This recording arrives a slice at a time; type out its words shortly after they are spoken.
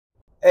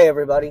Hey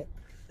everybody,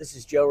 this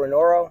is Joe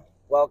Renoro.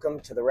 Welcome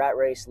to the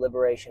RatRace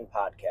Liberation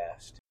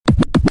Podcast.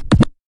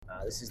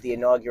 This is the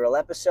inaugural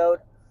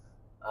episode.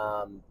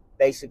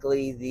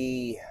 Basically,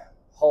 the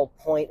whole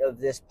point of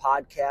this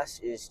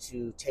podcast is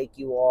to take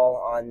you all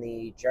on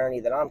the journey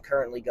that I'm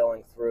currently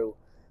going through,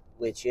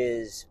 which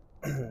is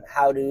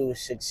how to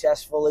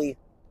successfully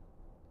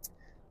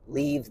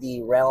leave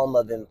the realm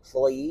of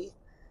employee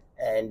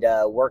and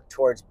work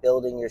towards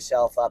building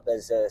yourself up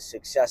as a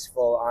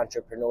successful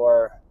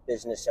entrepreneur,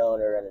 business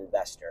owner, and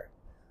investor.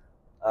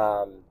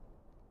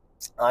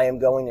 I am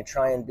going to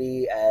try and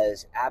be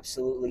as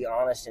absolutely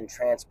honest and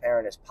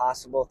transparent as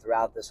possible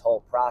throughout this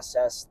whole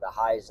process, the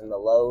highs and the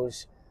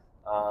lows,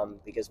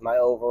 because my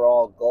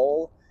overall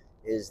goal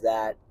is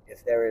that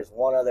if there is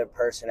one other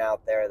person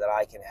out there that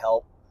I can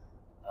help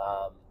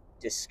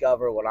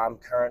discover what I'm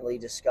currently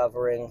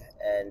discovering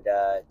and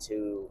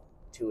to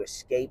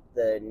escape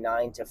the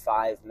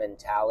 9-to-5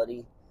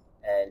 mentality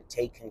and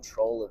take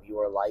control of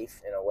your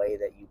life in a way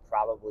that you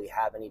probably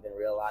haven't even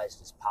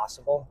realized is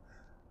possible,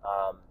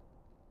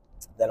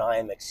 then I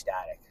am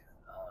ecstatic.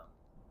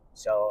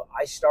 So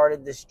I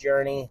started this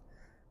journey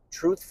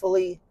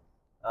truthfully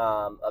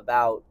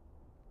about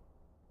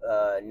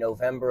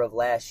November of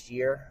last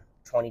year,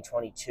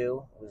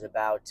 2022. It was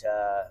about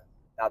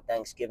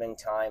Thanksgiving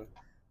time.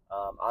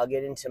 I'll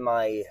get into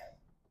my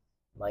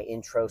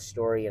intro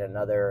story in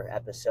another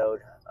episode.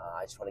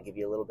 I just want to give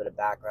you a little bit of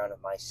background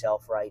of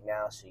myself right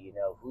now so you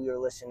know who you're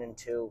listening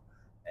to,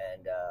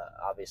 and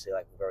obviously,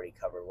 like we've already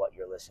covered, what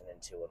you're listening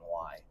to and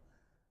why.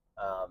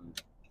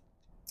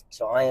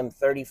 So I am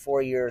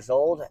 34 years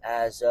old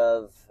as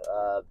of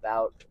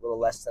about a little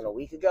less than a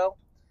week ago,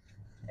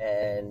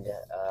 and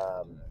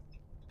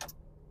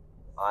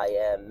I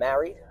am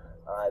married.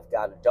 I've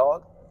got a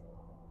dog.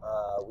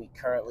 We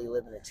currently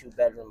live in a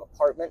 2-bedroom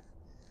apartment.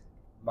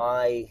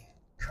 My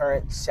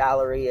current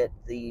salary at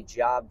the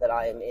job that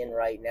I am in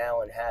right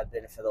now and have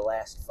been for the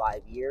last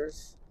 5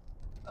 years,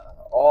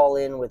 all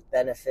in with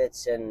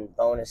benefits and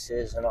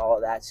bonuses and all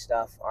of that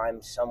stuff,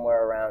 I'm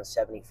somewhere around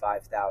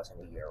 $75,000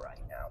 a year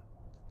right now.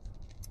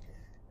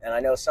 And I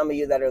know some of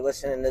you that are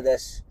listening to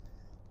this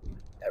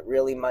that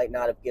really might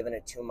not have given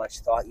it too much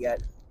thought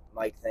yet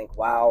might think,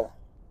 wow,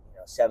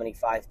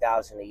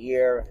 $75,000 a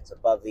year, it's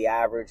above the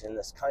average in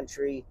this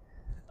country.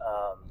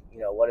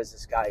 What is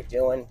this guy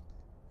doing?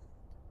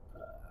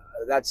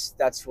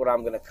 That's what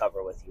I'm going to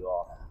cover with you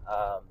all.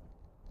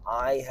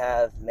 I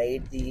have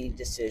made the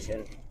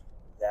decision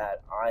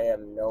that I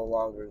am no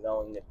longer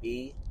going to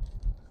be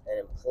an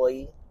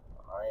employee.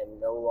 I am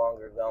no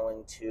longer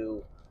going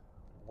to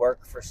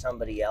work for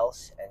somebody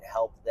else and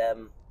help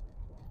them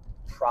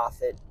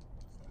profit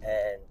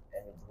and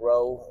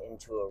grow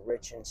into a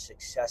rich and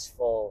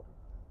successful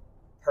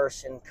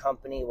person,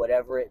 company,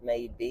 whatever it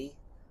may be,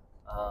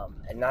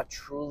 and not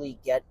truly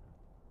get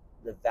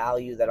the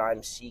value that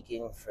I'm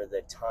seeking for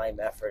the time,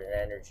 effort, and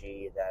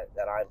energy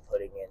that I'm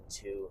putting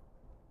into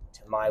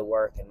my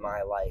work and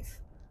my life.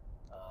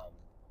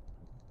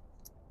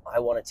 I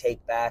want to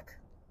take back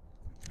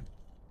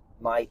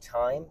my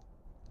time.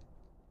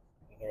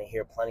 You're going to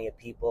hear plenty of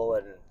people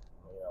and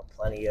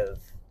plenty of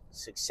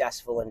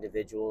successful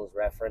individuals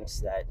reference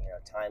that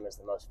time is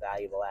the most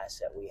valuable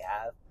asset we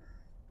have.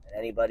 And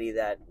anybody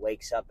that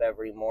wakes up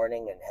every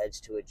morning and heads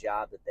to a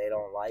job that they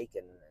don't like,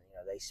 and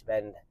they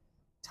spend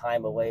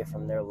time away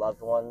from their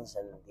loved ones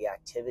and the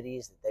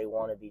activities that they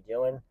want to be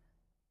doing,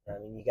 I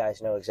mean, you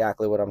guys know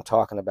exactly what I'm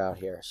talking about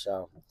here.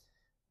 So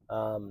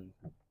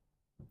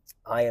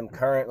I am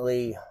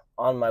currently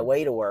on my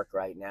way to work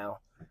right now.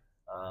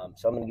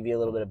 So I'm going to give you a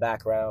little bit of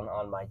background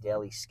on my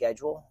daily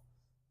schedule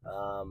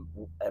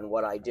and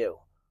what I do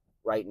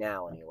right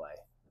now anyway.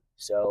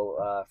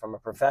 So from a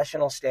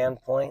professional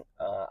standpoint,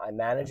 I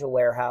manage a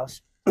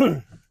warehouse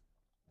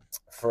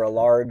for a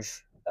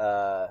large,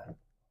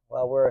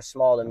 we're a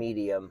small to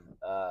medium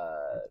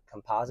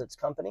composites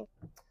company.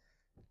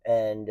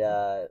 And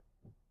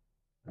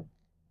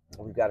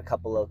we've got a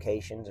couple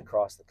locations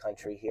across the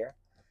country here.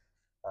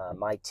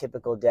 My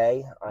typical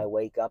day, I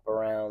wake up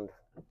around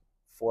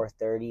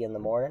 4:30 in the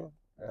morning,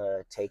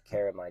 take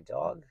care of my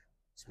dog,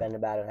 spend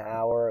about an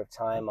hour of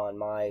time on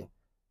my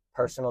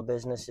personal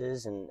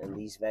businesses and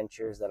these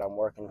ventures that I'm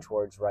working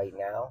towards right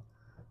now.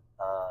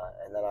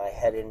 And then I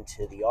head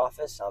into the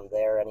office. I'm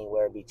there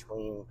anywhere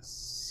between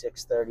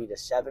 6:30 to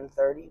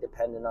 7:30,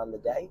 depending on the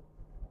day.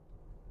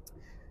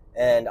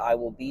 And I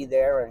will be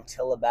there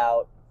until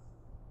about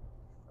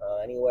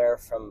anywhere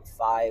from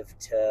 5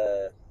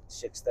 to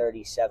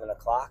 6:30, 7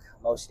 o'clock.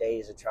 Most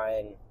days I try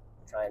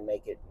and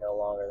make it no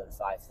longer than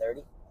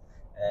 5:30.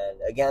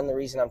 And again, the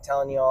reason I'm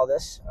telling you all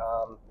this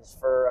is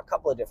for a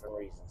couple of different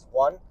reasons.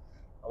 One,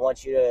 I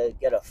want you to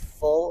get a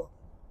full,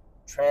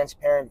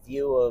 transparent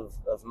view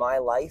of my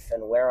life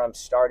and where I'm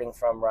starting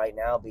from right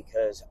now,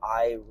 because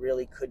I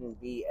really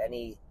couldn't be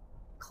any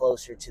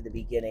closer to the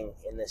beginning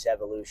in this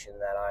evolution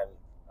that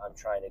I'm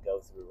trying to go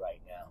through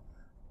right now.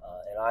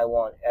 And I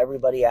want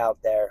everybody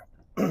out there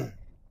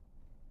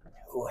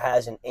who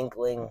has an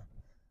inkling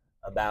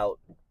about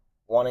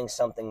wanting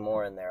something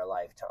more in their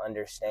life to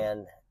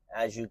understand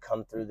as you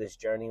come through this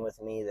journey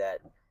with me that,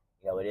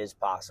 it is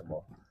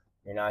possible.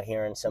 You're not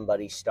hearing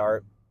somebody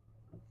start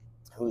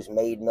who's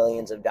made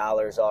millions of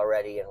dollars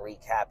already and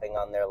recapping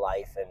on their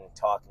life and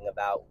talking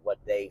about what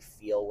they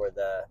feel were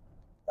the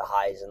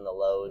highs and the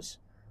lows.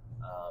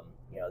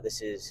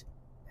 This is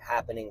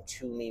happening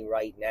to me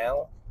right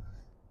now,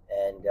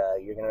 and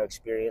you're going to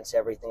experience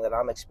everything that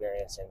I'm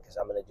experiencing, because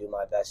I'm going to do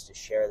my best to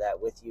share that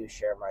with you,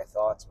 share my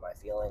thoughts, my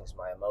feelings,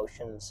 my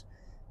emotions,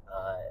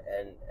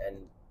 and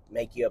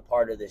make you a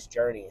part of this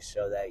journey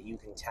so that you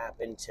can tap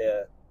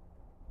into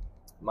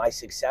my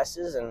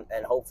successes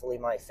and hopefully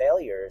my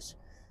failures,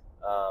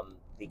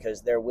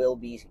 because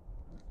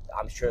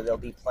I'm sure there'll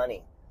be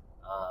plenty,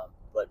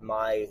 but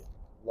my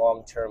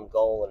long-term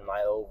goal and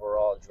my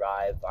overall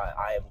drive,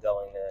 I am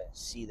going to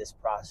see this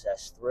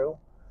process through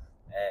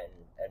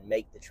and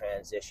make the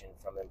transition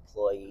from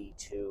employee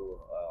to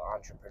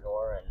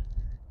entrepreneur and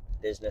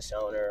business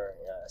owner,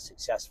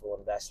 successful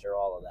investor,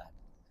 all of that.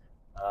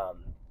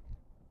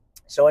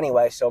 So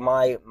anyway,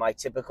 my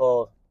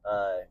typical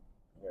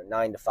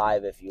 9 to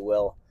 5, if you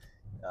will,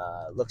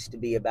 looks to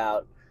be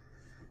about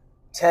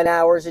 10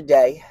 hours a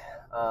day.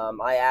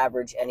 I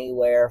average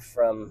anywhere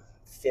from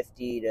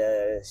 50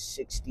 to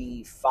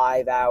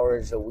 65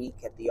 hours a week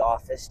at the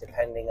office,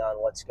 depending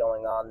on what's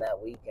going on that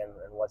week and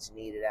what's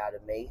needed out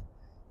of me.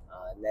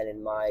 And then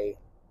in my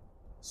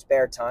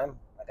spare time,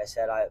 like I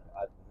said, I'm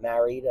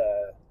married.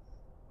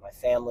 My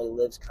family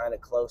lives kind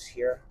of close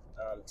here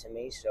to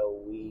me, so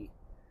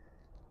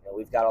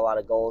we've got a lot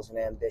of goals and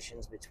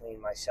ambitions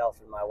between myself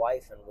and my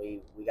wife, and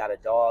we got a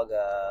dog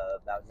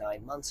about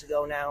 9 months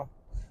ago now.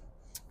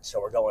 So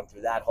we're going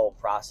through that whole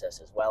process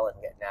as well and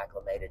getting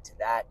acclimated to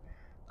that.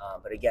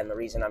 But again, the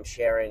reason I'm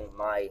sharing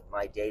my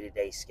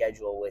day-to-day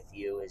schedule with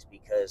you is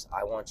because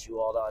I want you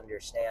all to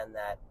understand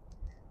that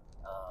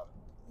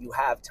you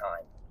have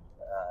time.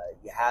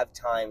 You have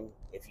time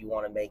if you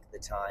want to make the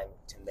time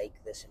to make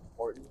this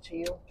important to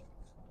you.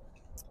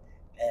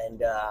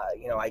 And,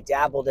 I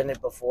dabbled in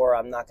it before.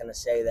 I'm not going to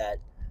say that,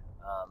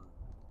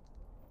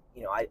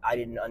 I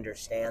didn't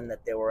understand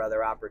that there were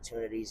other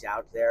opportunities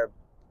out there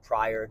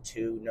prior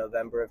to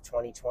November of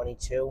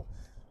 2022.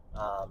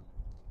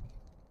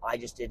 I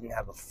just didn't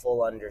have a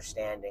full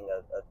understanding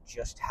of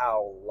just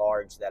how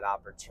large that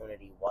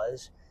opportunity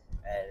was.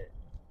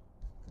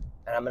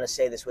 And I'm going to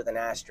say this with an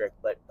asterisk,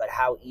 but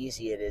how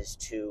easy it is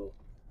to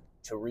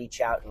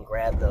reach out and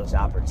grab those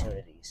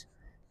opportunities.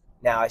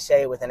 Now, I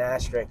say it with an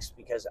asterisk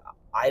because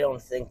I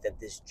don't think that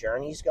this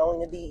journey is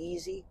going to be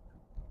easy,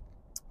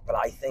 but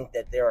I think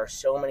that there are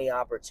so many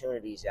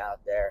opportunities out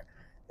there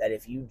that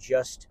if you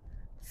just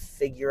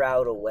figure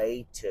out a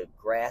way to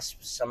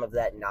grasp some of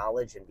that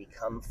knowledge and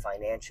become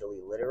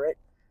financially literate,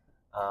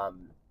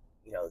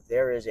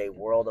 there is a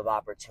world of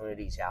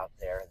opportunities out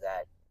there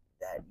that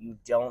you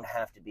don't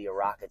have to be a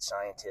rocket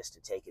scientist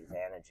to take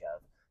advantage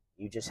of.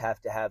 You just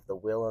have to have the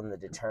will and the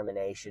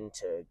determination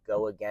to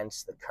go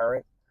against the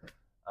current,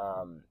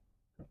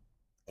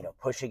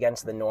 push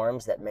against the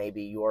norms that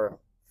maybe your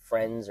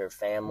friends or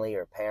family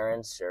or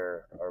parents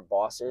or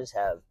bosses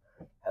have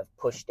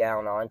pushed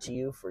down onto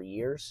you for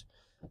years,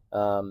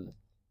 and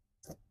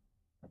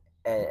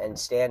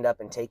stand up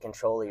and take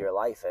control of your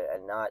life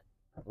and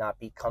not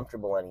be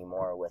comfortable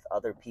anymore with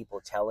other people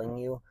telling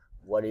you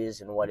what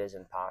is and what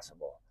isn't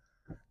possible.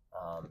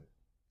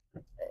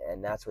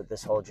 And that's what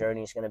this whole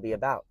journey is going to be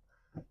about.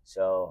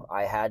 So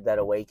I had that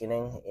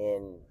awakening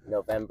in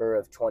November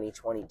of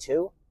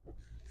 2022,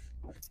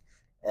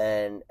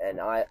 and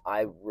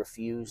I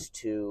refuse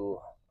to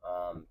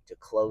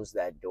close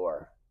that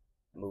door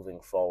moving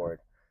forward.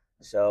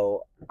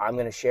 So I'm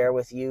going to share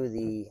with you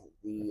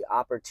the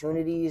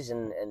opportunities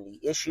and the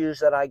issues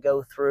that I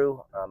go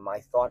through, my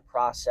thought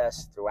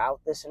process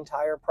throughout this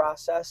entire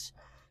process.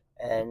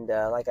 And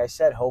like I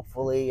said,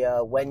 hopefully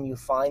when you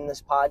find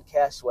this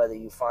podcast, whether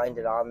you find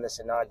it on this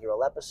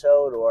inaugural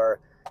episode or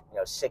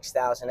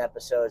 6,000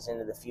 episodes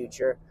into the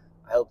future,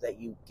 I hope that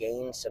you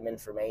gain some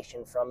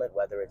information from it,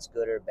 whether it's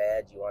good or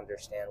bad. You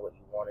understand what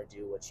you want to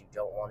do, what you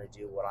don't want to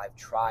do, what I've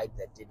tried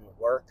that didn't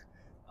work,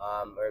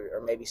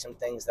 or maybe some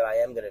things that I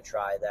am going to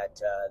try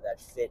that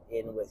fit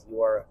in with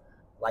your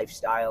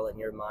lifestyle and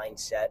your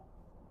mindset.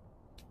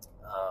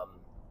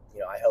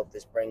 I hope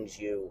this brings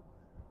you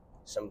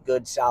some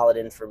good, solid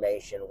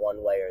information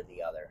one way or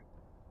the other.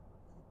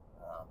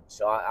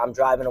 So I'm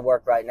driving to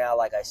work right now,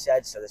 like I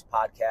said, so this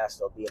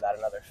podcast will be about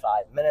another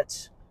 5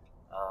 minutes.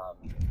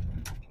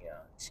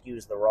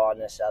 Excuse the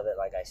rawness of it.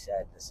 Like I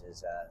said, this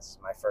is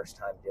my first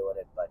time doing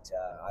it, but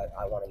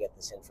I want to get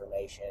this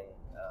information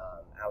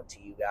out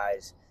to you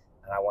guys,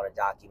 and I want to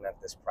document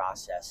this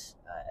process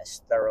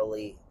as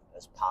thoroughly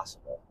as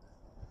possible.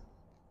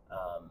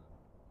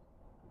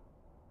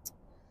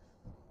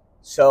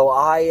 So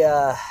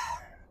I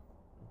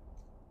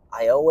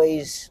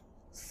always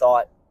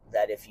thought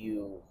that if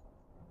you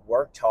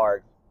worked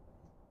hard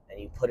and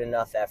you put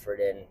enough effort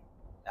in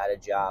at a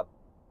job,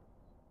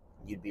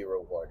 you'd be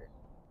rewarded.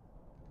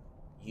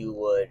 You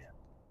would,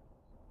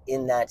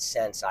 in that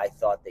sense, I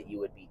thought that you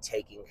would be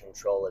taking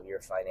control of your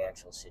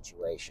financial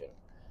situation.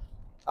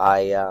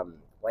 I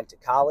went to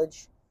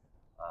college.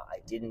 I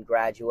didn't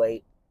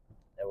graduate.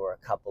 There were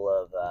a couple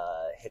of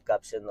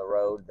hiccups in the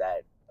road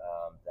that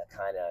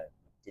kind of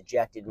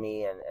dejected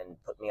me and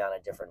put me on a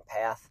different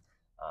path.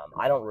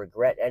 I don't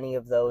regret any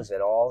of those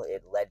at all.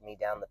 It led me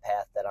down the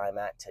path that I'm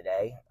at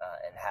today.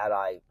 And had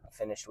I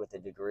finished with a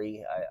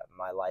degree,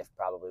 my life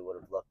probably would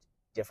have looked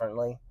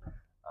differently,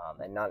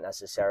 and not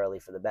necessarily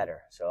for the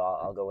better. So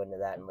I'll go into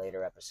that in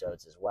later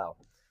episodes as well.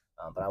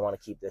 But I want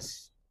to keep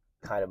this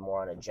kind of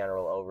more on a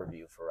general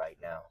overview for right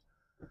now.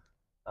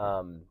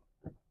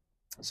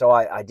 So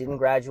I didn't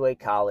graduate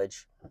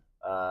college,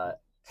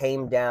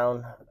 came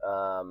down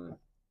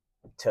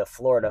to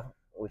Florida,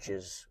 which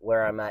is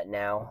where I'm at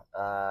now,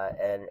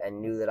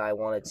 and knew that I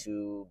wanted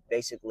to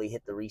basically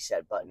hit the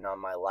reset button on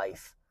my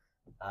life.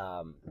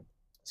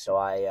 So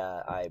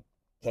I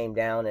came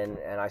down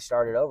and I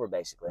started over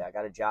basically. I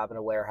got a job in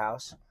a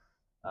warehouse,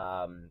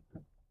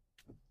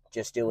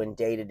 just doing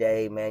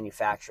day-to-day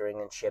manufacturing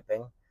and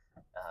shipping.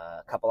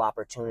 A couple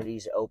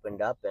opportunities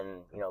opened up,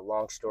 and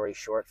long story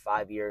short,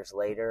 5 years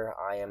later,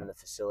 I am the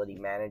facility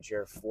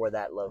manager for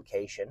that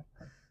location.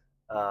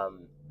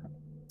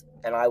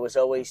 And I was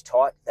always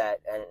taught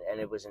that, and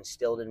it was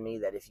instilled in me,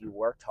 that if you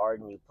worked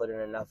hard and you put in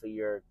enough of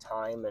your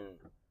time and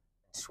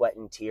sweat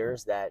and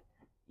tears, that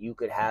you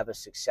could have a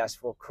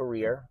successful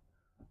career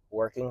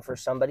working for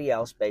somebody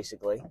else,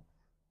 basically,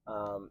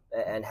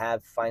 and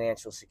have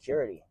financial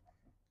security.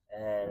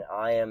 And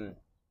I am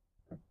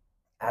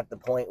at the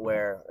point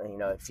where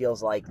it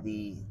feels like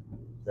the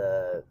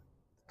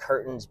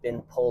curtain's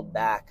been pulled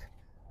back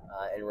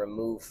and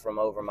removed from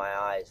over my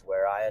eyes,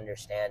 where I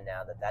understand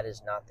now that that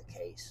is not the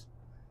case.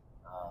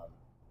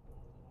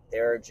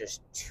 There are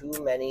just too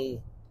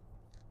many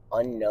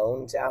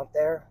unknowns out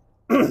there.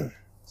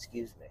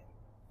 Excuse me.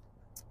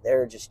 There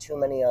are just too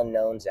many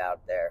unknowns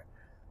out there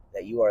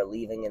that you are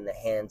leaving in the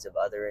hands of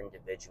other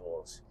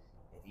individuals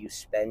if you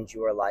spend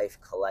your life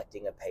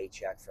collecting a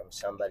paycheck from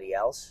somebody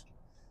else.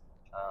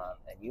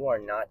 And you are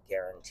not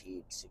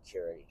guaranteed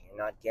security.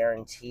 You're not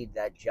guaranteed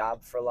that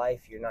job for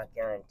life. You're not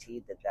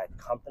guaranteed that that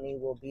company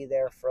will be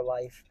there for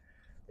life.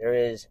 There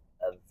is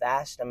a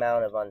vast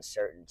amount of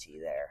uncertainty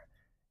there.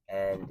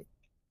 And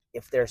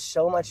if there's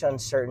so much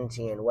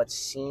uncertainty in what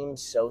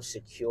seems so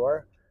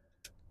secure,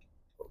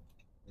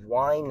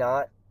 why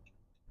not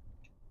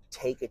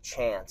take a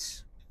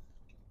chance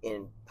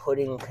in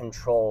putting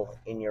control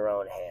in your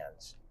own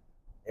hands?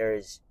 There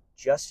is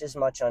just as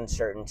much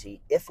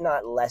uncertainty, if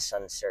not less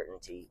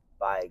uncertainty,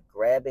 by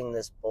grabbing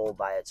this bull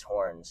by its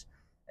horns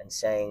and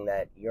saying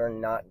that you're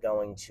not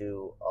going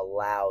to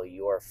allow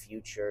your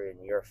future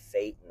and your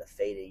fate and the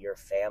fate of your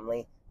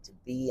family to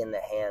be in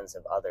the hands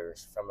of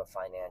others from a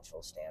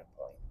financial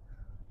standpoint.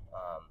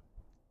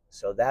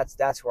 So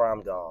that's where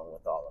I'm going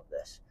with all of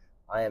this.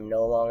 I am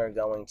no longer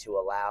going to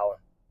allow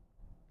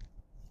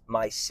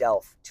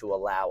myself to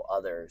allow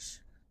others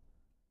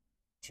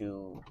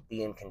to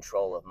be in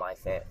control of my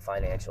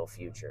financial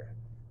future.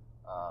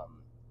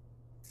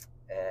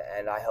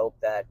 And I hope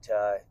that,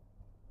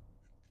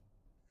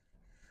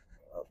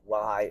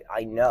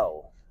 I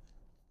know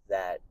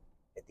that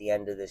at the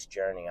end of this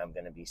journey, I'm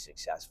going to be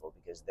successful,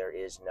 because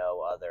there's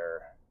no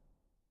other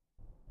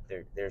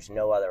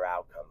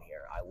outcome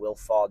here. I will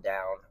fall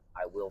down,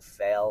 I will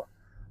fail,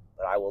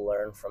 but I will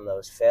learn from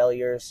those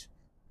failures,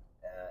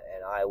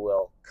 and I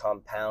will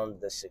compound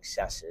the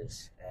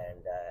successes.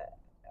 And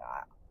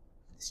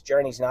this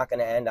journey's not going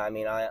to end. I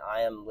mean,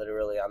 I am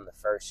literally on the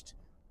first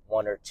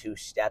 1 or 2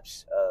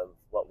 steps of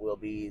what will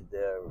be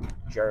the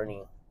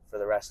journey for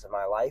the rest of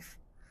my life.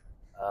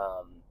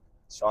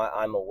 So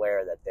I'm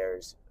aware that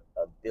there's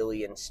a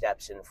billion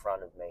steps in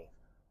front of me.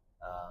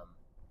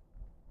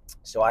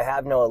 So I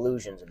have no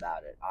illusions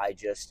about it. I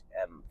just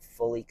am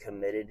fully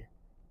committed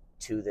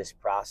to this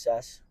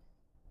process,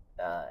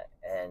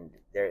 and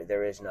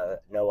there is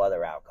no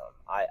other outcome.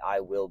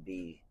 I will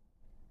be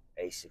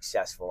a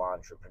successful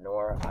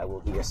entrepreneur. I will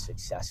be a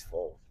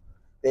successful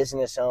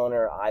business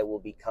owner. I will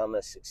become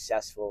a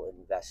successful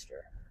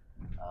investor.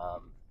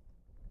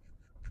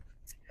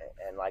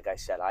 And like I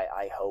said,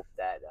 I hope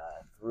that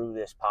through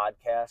this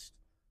podcast,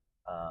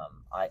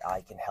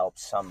 I can help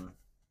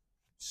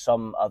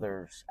some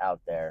others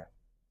out there,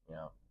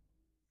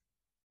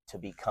 to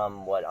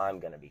become what I'm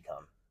going to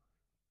become.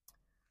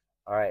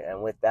 All right,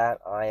 and with that,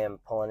 I am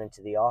pulling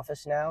into the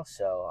office now,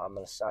 so I'm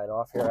going to sign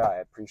off here. I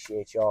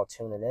appreciate y'all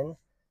tuning in,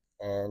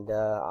 and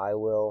I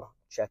will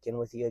check in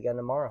with you again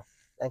tomorrow.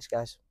 Thanks,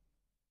 guys.